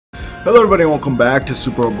Hello everybody and welcome back to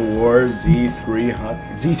Super Robot Wars Z2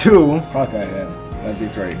 Hakai Hen. That's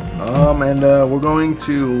Z3. And we're going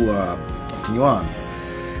to continue on.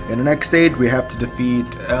 In the next stage we have to defeat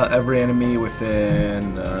every enemy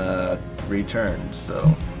within 3 turns,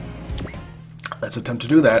 so let's attempt to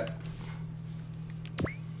do that.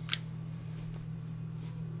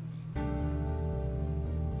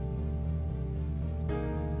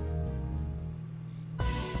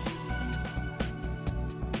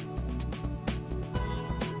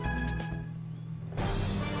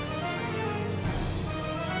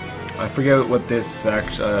 I forget what this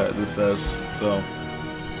says, so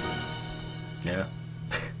yeah.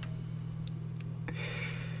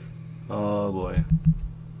 Oh boy.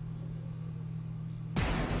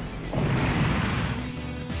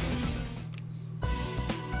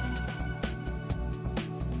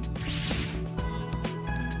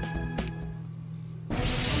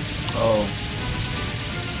 Oh.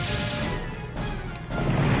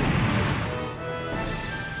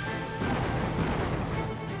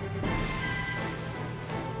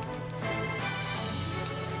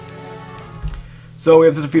 So we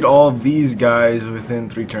have to defeat all of these guys within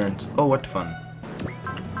 3 turns. Oh, what fun.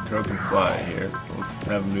 Crow can fly here, so let's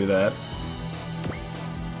have him do that.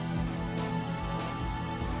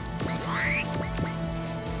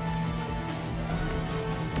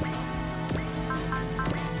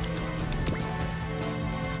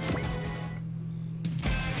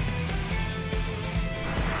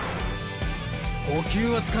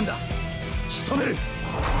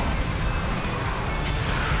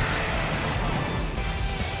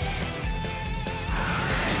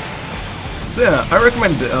 So yeah, I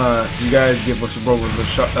recommend you guys give Super Robot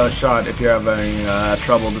a shot if you're having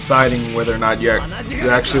trouble deciding whether or not you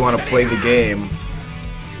actually want to play the game,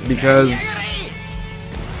 because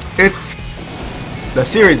the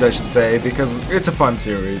series, I should say, because it's a fun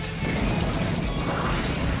series.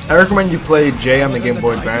 I recommend you play J on the Game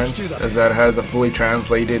Boy Advance, as that has a fully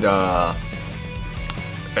translated fan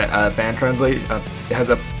translation. It has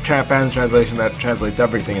a fan translation that translates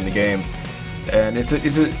everything in the game, and it's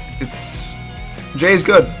J is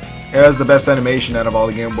good. It has the best animation out of all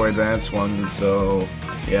the Game Boy Advance ones, so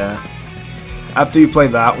yeah. After you play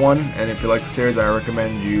that one, and if you like the series, I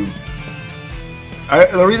recommend you...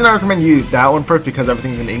 the reason I recommend you that one first, because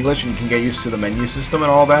everything's in English and you can get used to the menu system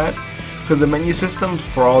and all that. Because the menu system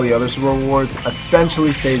for all the other Super Robot Wars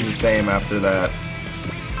essentially stays the same after that.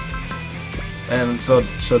 And so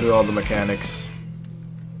do all the mechanics.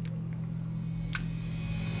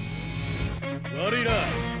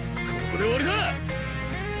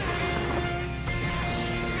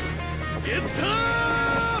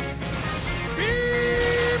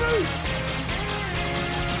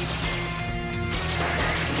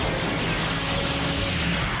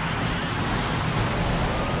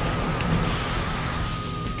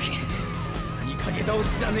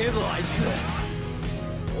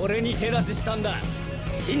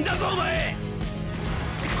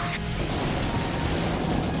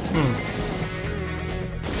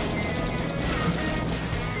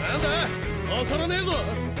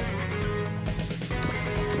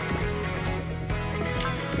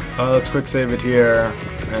 Let's quick save it here,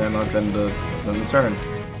 and let's end the turn.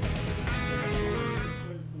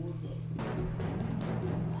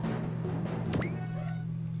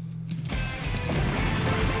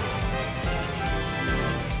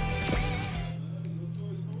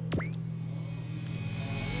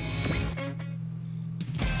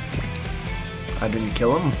 I didn't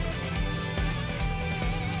kill him.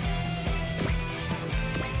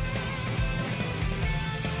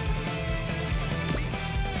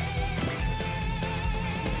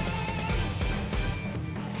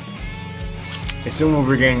 I assume we'll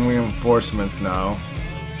be getting reinforcements now.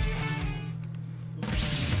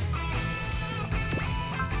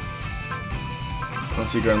 I don't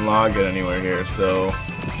see you can log it anywhere here, so...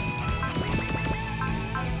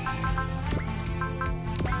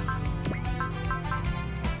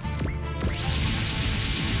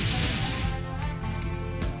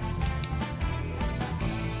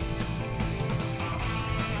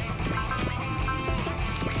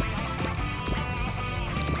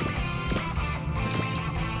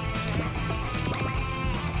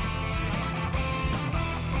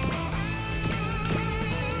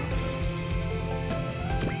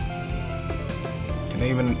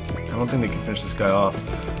 I don't think they can finish this guy off.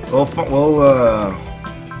 We'll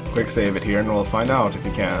quick save it here and we'll find out if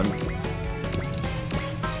you can.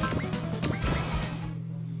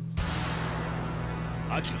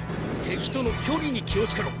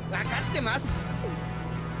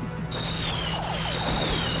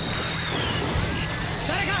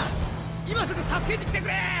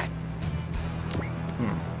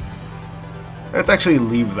 Let's actually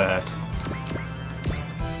leave that.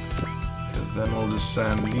 Because then we'll just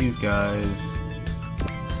send these guys.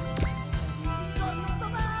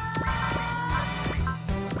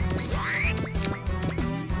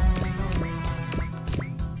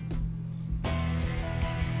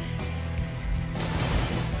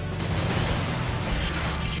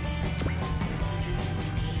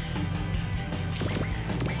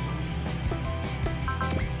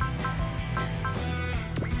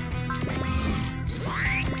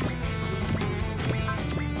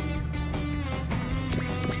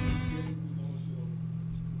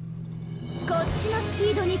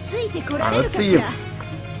 Let's see if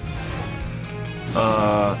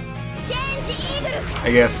I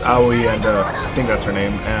guess Aoi and I think that's her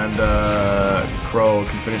name, and Crow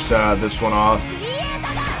can finish this one off.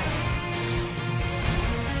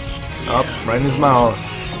 Up, right in his mouth.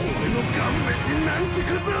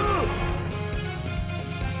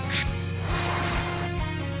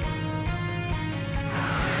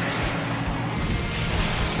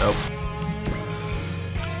 Nope.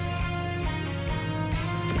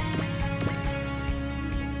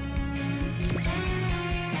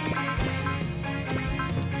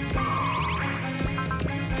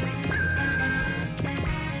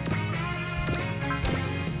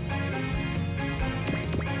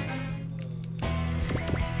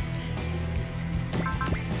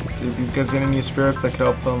 Did these guys get any spirits that could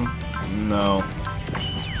help them? No.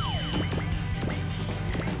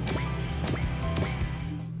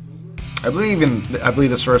 I believe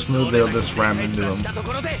this first move they'll just ram into him.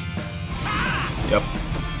 Yep.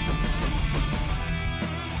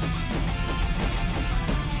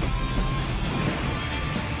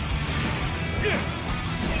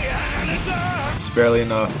 It's barely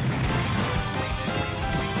enough.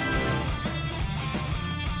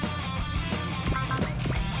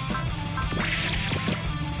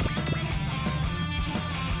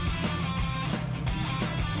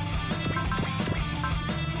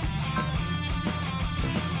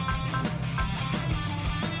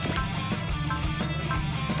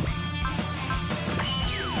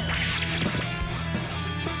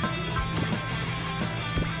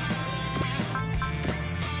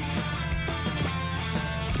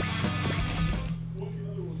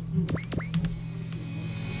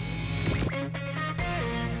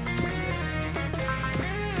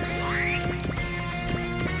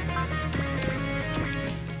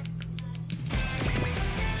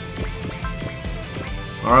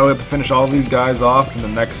 Alright, we have to finish all these guys off in the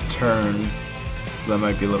next turn, so that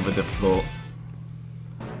might be a little bit difficult.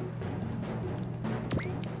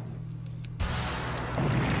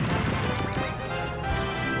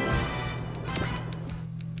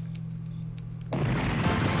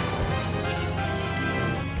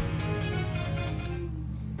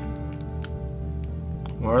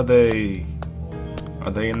 Where are they?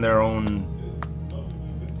 Are they in their own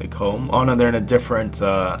like home? Oh no, they're in a different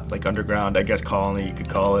like underground, I guess, colony you could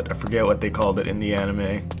call it. I forget what they called it in the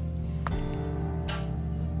anime.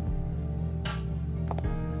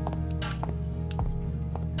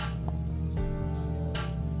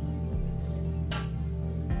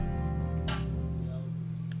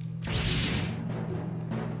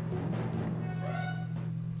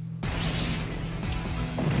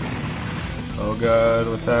 Oh god,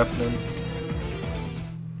 what's happening?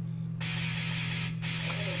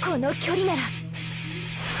 この距離なら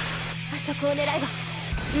あそこを狙えば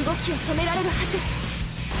動きを止められるはず。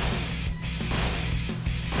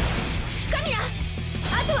カミナ、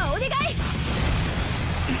あとはお願い。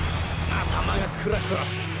頭がクラクラ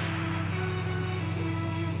す。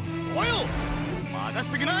およ、任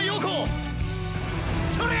せてくな、ヨーコ。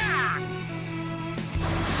とりゃ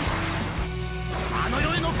あの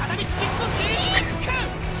世への片道切符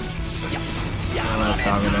キック。やられ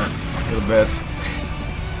た。You're the best.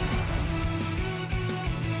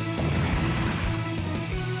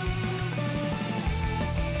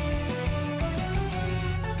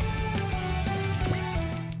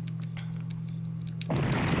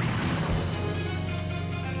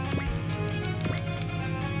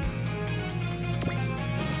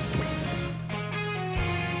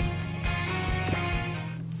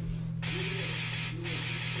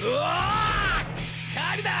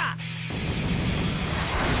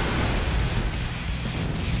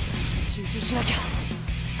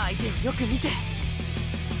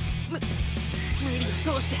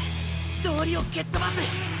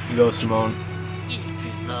 Go Simone.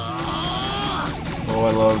 Oh,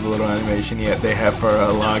 I love the little animation yet they have for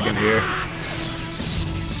login here.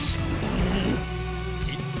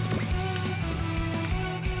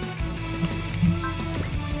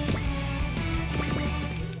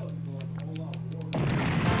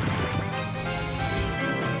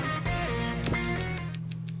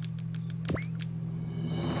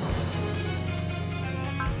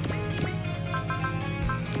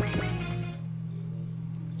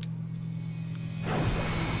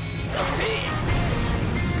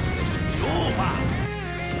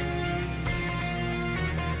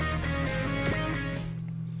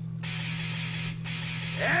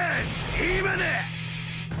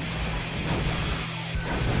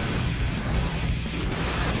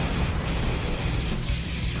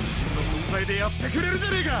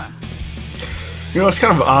 You know, it's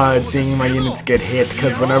kind of odd seeing my units get hit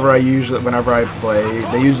because whenever I play,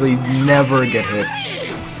 they usually never get hit.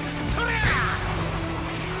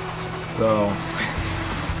 So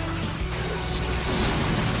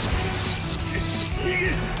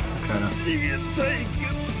kind of.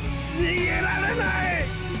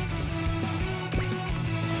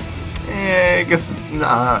 I guess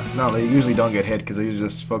no, they usually don't get hit because I usually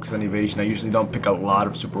just focus on evasion. I usually don't pick a lot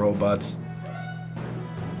of super robots.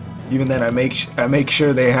 Even then, I make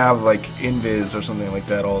sure they have like invis or something like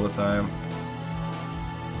that all the time.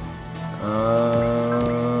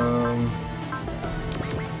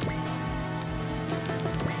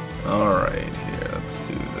 All right, here, let's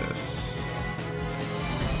do this.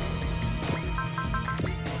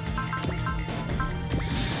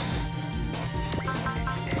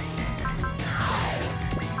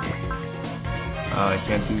 I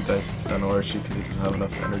can't do Dyson Stun Orshi because he doesn't have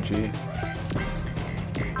enough energy.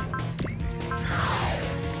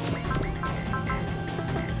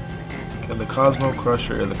 Okay, the Cosmo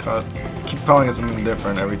Crusher, keep calling it something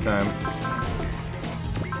different every time.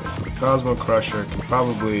 Okay, so the Cosmo Crusher can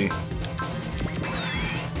probably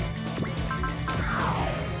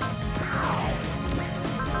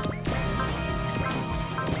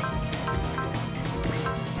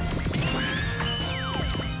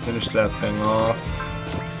finish that thing off.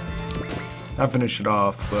 Not finish it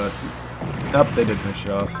off, but yep, they did finish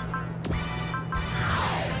it off.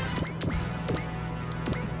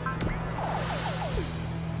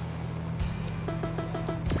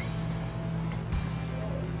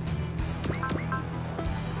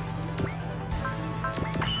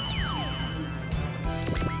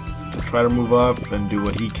 So try to move up and do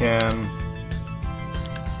what he can.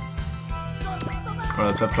 Well,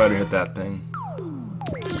 let's try to hit that thing,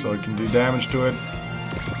 so it can do damage to it.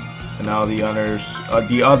 And now the others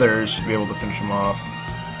should be able to finish him off.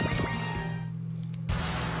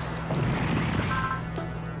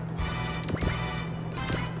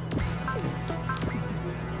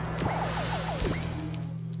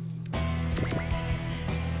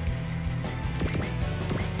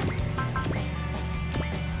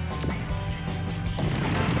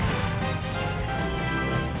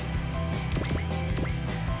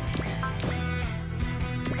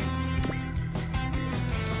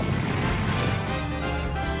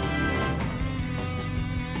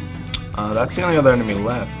 That's the only other enemy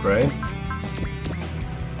left, right?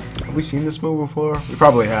 Have we seen this move before? We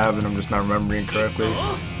probably have, and I'm just not remembering correctly.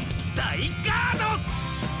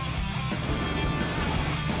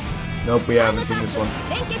 Nope, we haven't seen this one.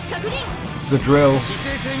 This is a drill.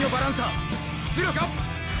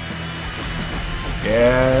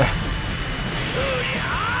 Yeah.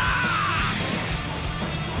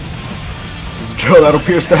 This is a drill that'll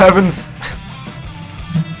pierce the heavens.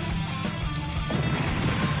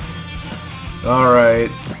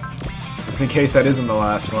 Alright, just in case that isn't the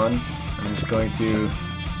last one, I'm just going to...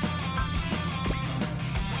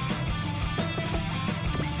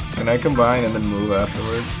 Can I combine and then move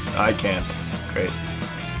afterwards? I can't. Great.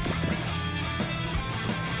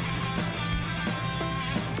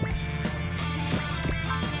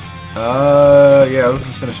 Yeah, let's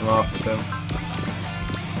just finish him off with him.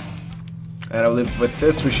 And I believe with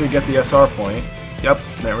this we should get the SR point. Yep,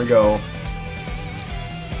 there we go.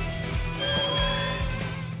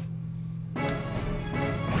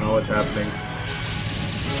 What's happening?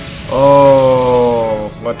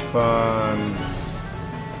 Oh, what fun!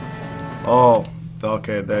 Oh,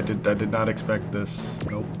 okay. I did not expect this.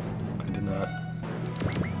 Nope, I did not.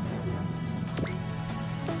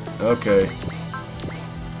 Okay.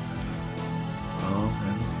 Oh,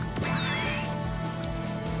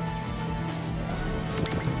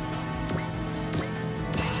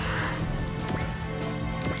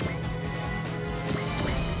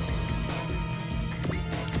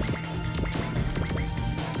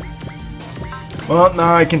 well,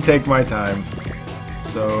 now I can take my time.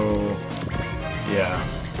 So, yeah.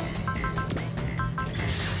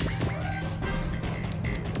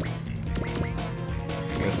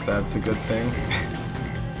 Guess that's a good thing.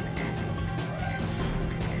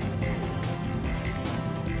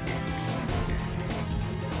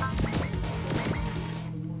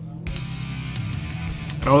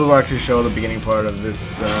 I will actually show the beginning part of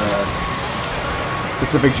this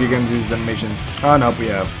specific Weekends animation. Oh, no, we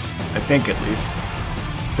have. I think at least.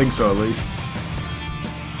 I think so at least.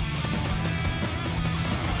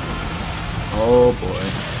 Oh boy.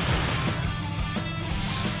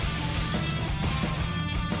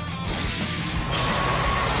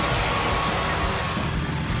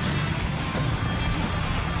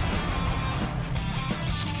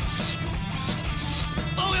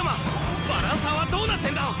 どうなっ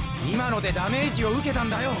てんだ。今のでダメージを受けたん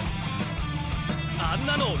だよ。あん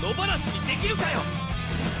なのを野放しにできるかよ。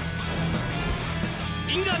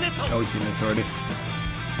インガーネット。 Oh, we've seen this already.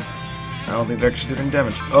 I don't think they actually did any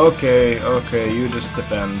damage. Okay, okay, you just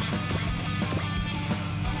defend.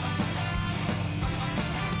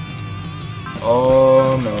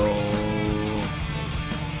 Oh no.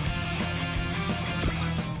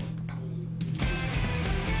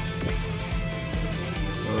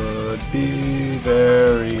 Would be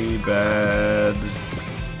very bad.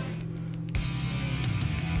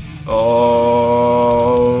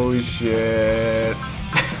 Oh shit.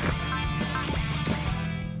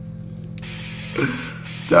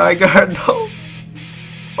 Dagger, no.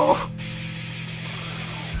 Oh.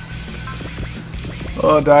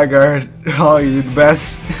 Oh, Dagger. Oh, you're the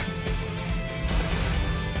best.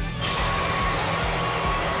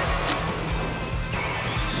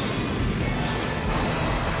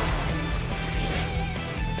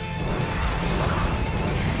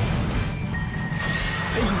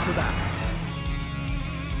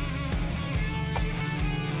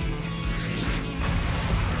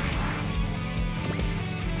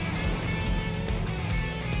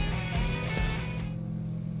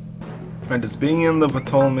 And does being in the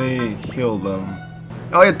Ptolemy heal them?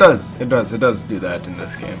 Oh, it does. It does. It does do that in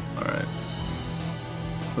this game. Alright.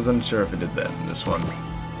 Wasn't sure if it did that in this one.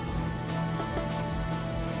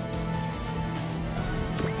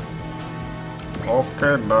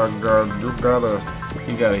 Okay, Dagger,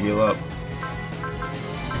 you gotta heal up.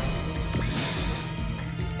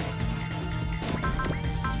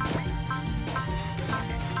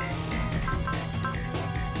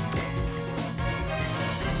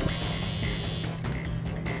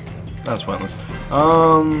 That's pointless.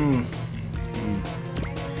 Oh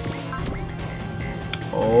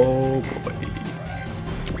boy.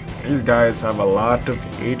 These guys have a lot of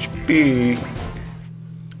HP.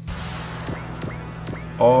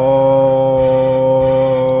 Oh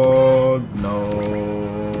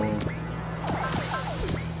no.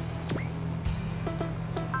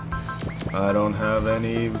 I don't have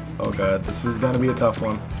any. Oh god, this is gonna be a tough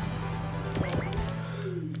one.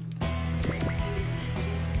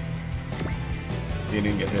 He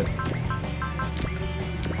didn't get hit.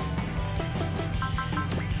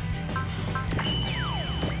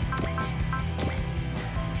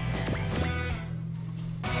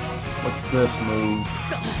 What's this move?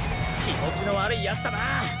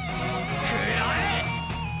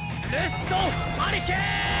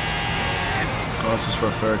 Oh, it's just for a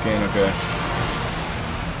hurricane, okay.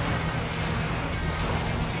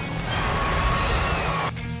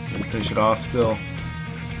 Finish it off still.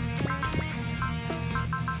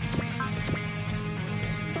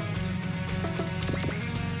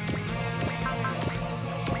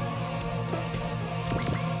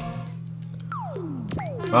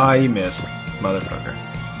 Ah, he missed. Motherfucker.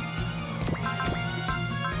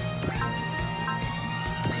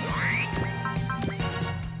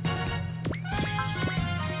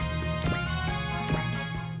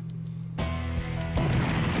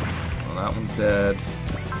 Well, that one's dead.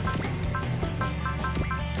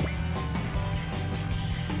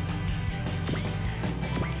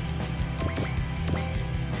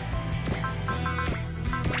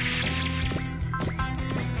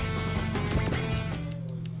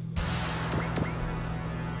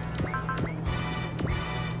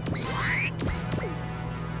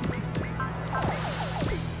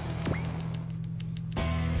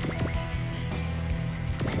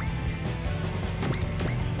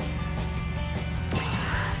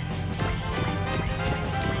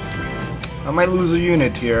 I might lose a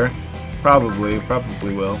unit here. Probably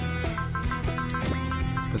will.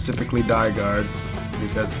 Specifically Die Guard,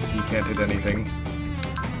 because he can't hit anything.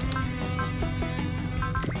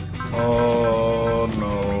 Oh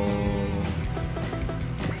no.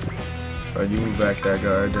 Alright, you move back Die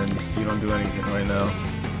Guard and you don't do anything right now.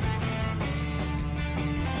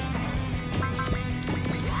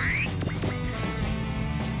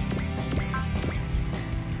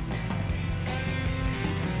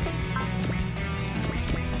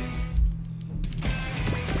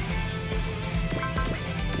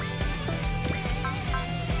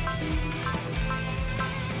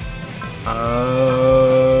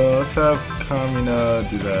 Let's have Kamina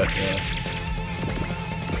do that, yeah.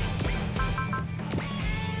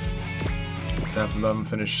 Let's have them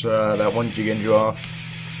finish that one Jigenju off.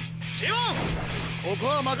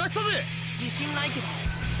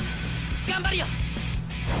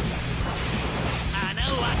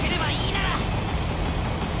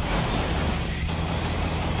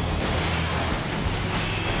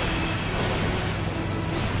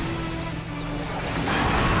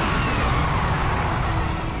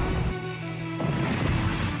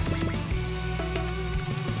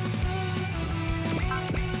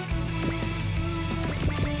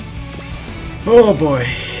 Oh boy.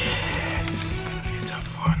 This is gonna be a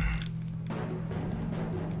tough one.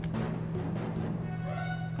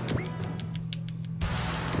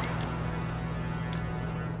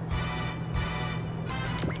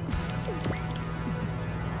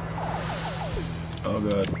 Oh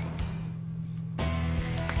god.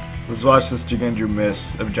 Let's watch this Jigenju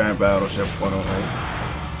miss of Giant Battleship 108.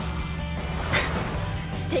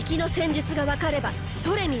 敵の戦術が分かれば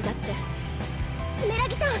トレミーだって。スメラ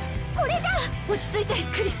ギさん、これじゃ。落ち着いて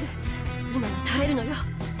クリス、今は耐えるのよ。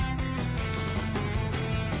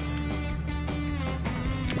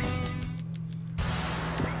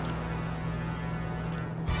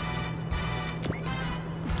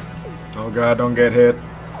Oh god, don't get hit.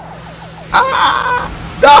 Ah!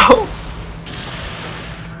 No!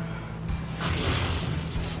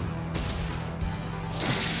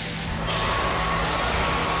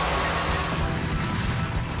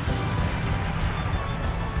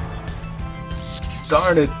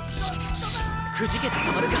 Darn it. くじけて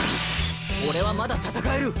たまるか。俺はまだ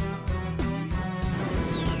戦える。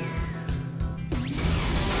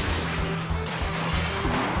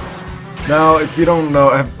Now, if you don't know,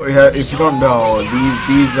 these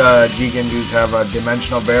Jigenjus have a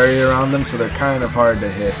dimensional barrier around them, so they're kind of hard to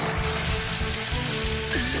hit.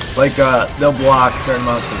 Like, they'll block certain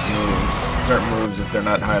amounts of moves, certain moves if they're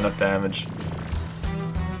not high enough damage.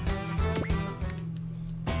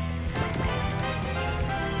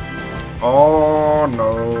 Oh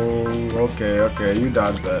no! Okay, you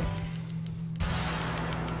dodged that.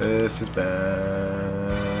 This is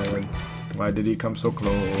bad. Why did he come so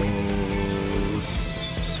close?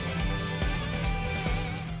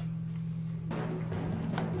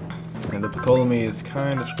 And the Ptolemy is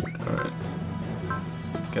kind of... Alright.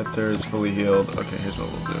 Getter is fully healed. Okay, here's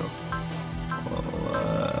what we'll do. We'll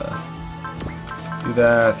do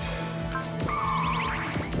that.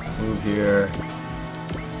 Move here.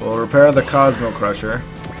 We'll repair the Cosmo Crusher.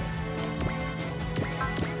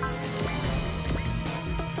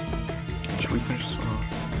 Should we finish this one off?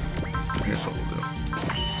 Here's what we'll do.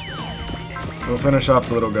 We'll finish off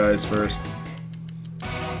the little guys first.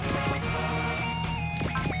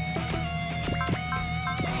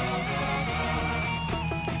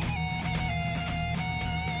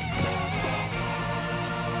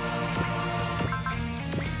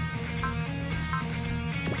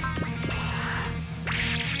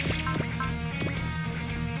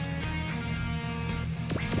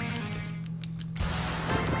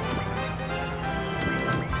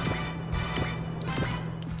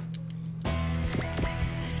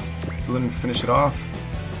 Still didn't finish it off.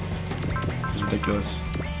 This is ridiculous.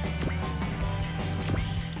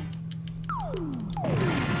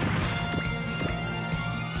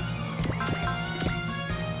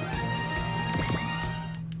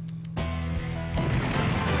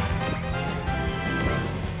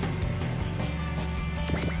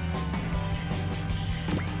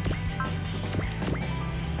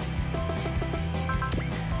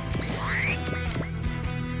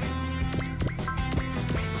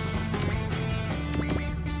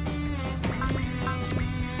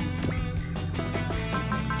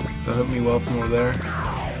 Still hit me well from over there.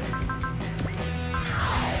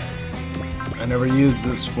 I never used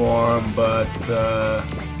this swarm, but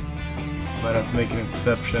might have to make an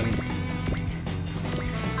exception.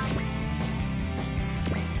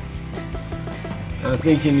 And I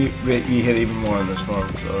think you hit even more on this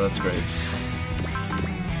swarm, so that's great.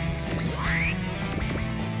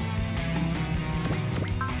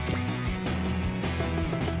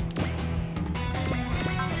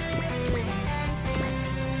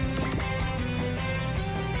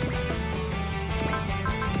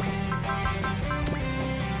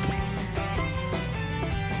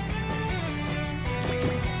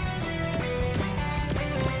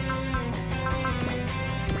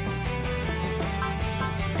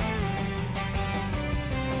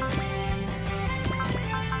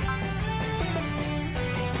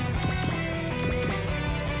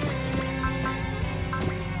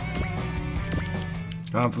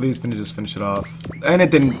 Please just finish it off. And it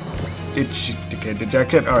didn't. Okay,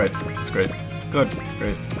 deject it? Alright, that's great. Good,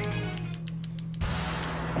 great.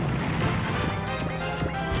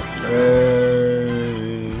 Great.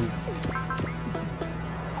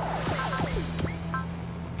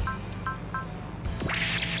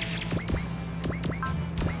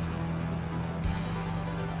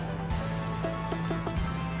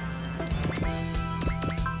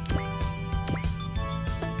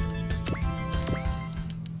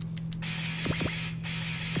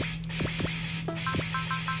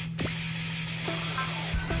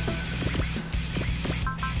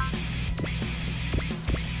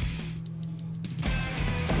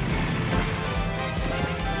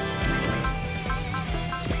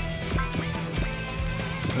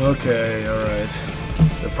 Okay, alright.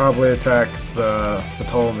 They'll probably attack the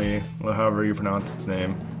Ptolemy, or however you pronounce its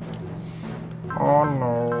name. Oh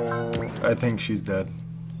no. I think she's dead.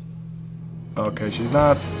 Okay, she's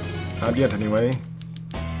not. Not yet, anyway.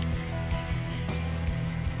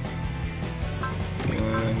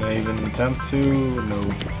 Can I even attempt to?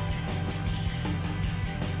 No.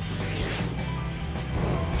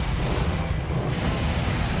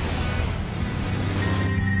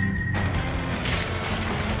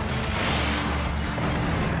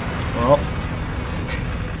 Well,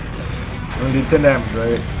 only 10 damage,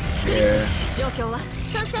 right? Yeah.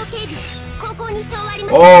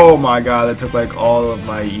 Oh my god, that took like all of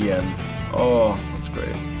my EN. Oh, that's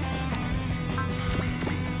great.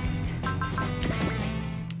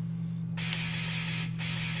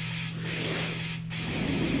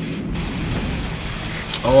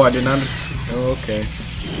 Oh, I did not. Oh, okay.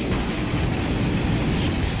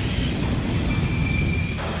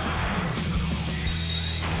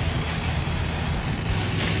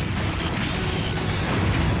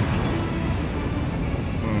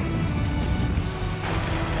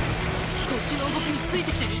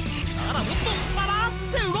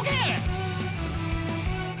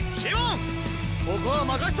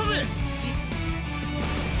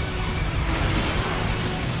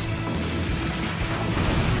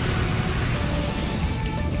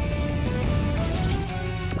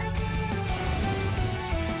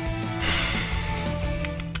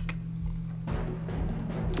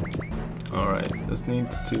 Alright, this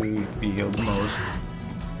needs to be healed the most.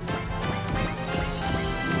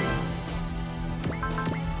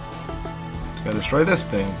 Just gotta destroy this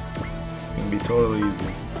thing. It's gonna be totally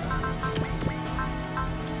easy.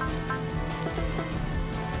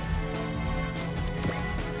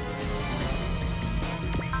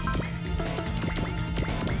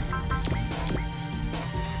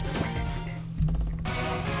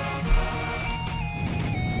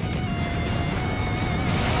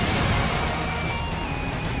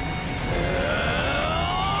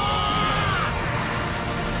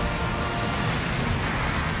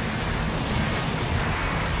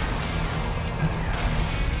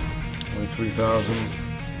 Only 3,000.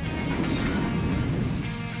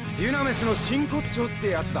 ユナメスの真骨頂って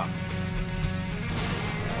やつだ。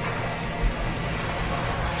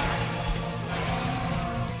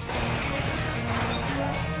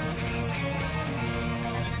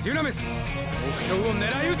ユナメス、目標を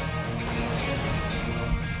狙い撃つ。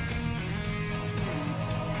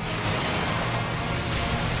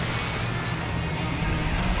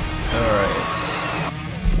Alright.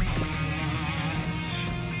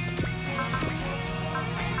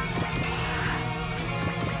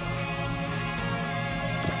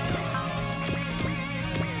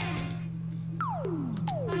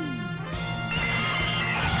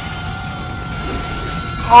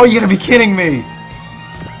 Oh, you gotta be kidding me!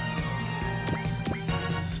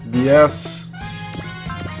 It's BS.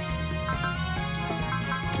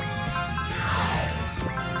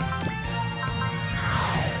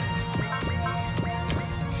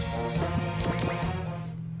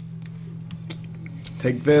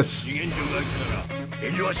 Take this.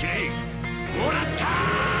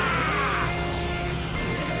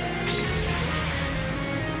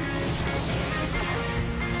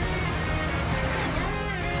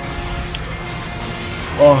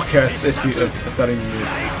 Oh, okay, I thought I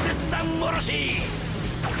missed.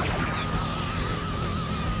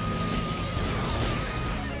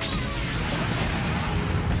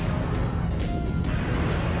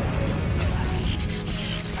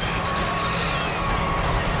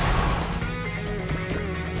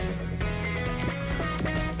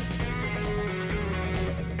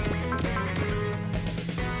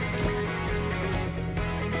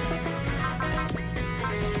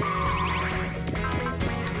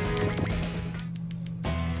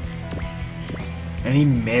 And he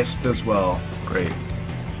missed as well. Great.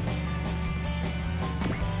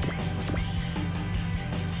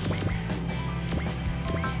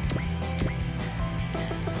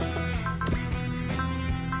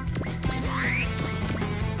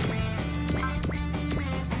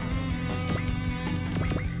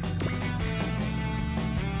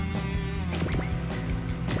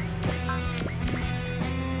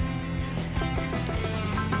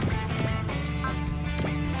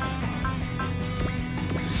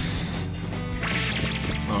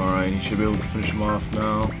 Alright, you should be able to finish him off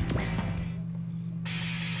now.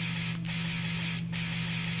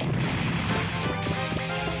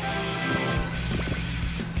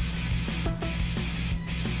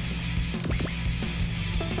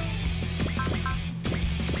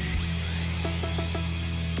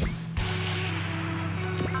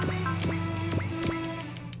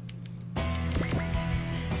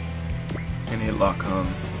 luck, huh?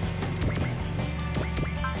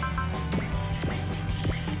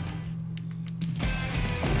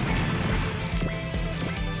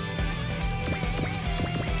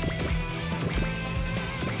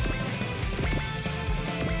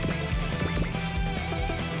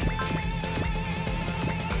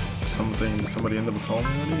 Somebody in the battalion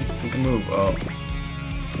already? Who can move? Oh.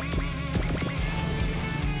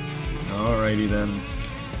 Alrighty then.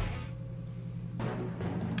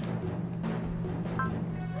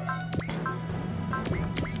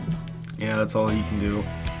 Yeah, that's all he can do.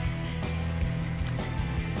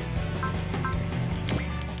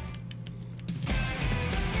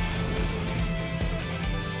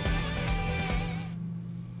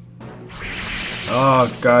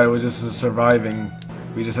 Oh god, it was just a surviving.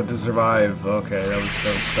 We just had to survive. Okay, that was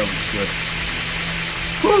good.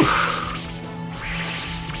 Whew.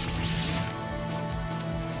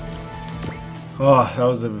 Oh,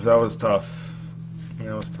 that was tough.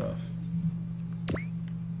 That was tough.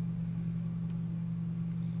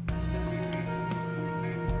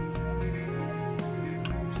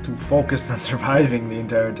 Just too focused on surviving the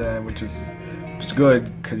entire time, which is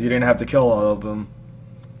good because you didn't have to kill all of them.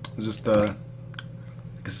 It was just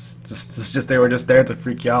they were just there to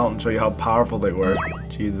freak you out and show you how powerful they were.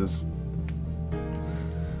 Jesus.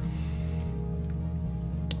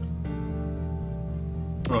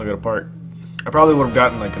 Oh, I got a part. I probably would have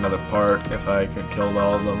gotten like another part if I could killed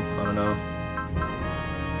all of them. I don't know.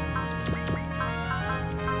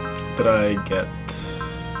 What did I get? I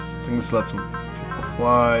think this lets people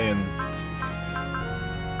fly and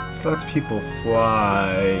this lets people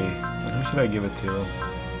fly. Who should I give it to?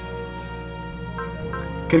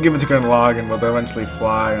 Could give it to Grenlagan, but they'll eventually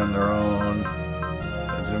fly on their own.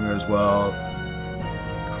 Zoomer as well.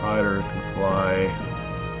 Kreider can fly.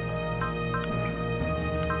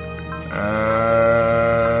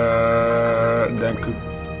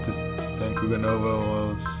 Dankuganova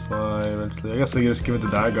will fly eventually. I guess they just give it to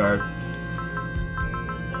Dygard.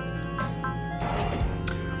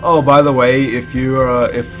 Oh, by the way, if you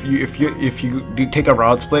do take a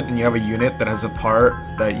route split and you have a unit that has a part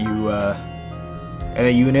that you and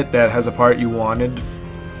a unit that has a part you wanted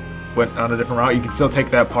went on a different route, you can still take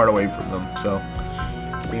that part away from them. So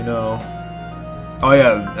you know. Oh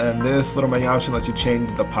yeah, and this little menu option lets you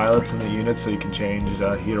change the pilots in the unit, so you can change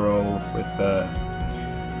hero with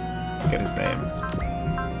get his name.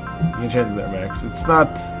 You can change their mix. It's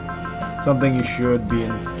not something you should be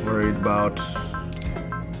worried about.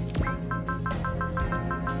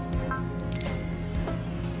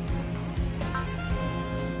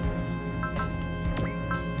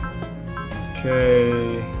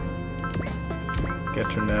 Okay,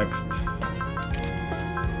 get your next.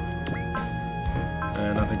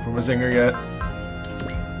 And nothing from a zinger yet.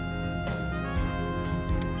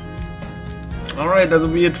 Alright, that'll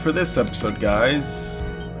be it for this episode, guys.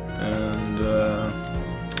 And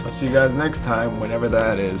I'll see you guys next time, whenever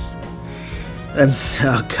that is. And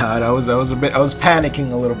oh god, I was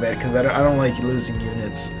panicking a little bit because I don't like losing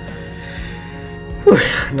units. Whew,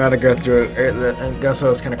 gotta go through it. I guess I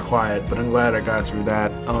was kind of quiet, but I'm glad I got through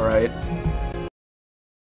that. Alright.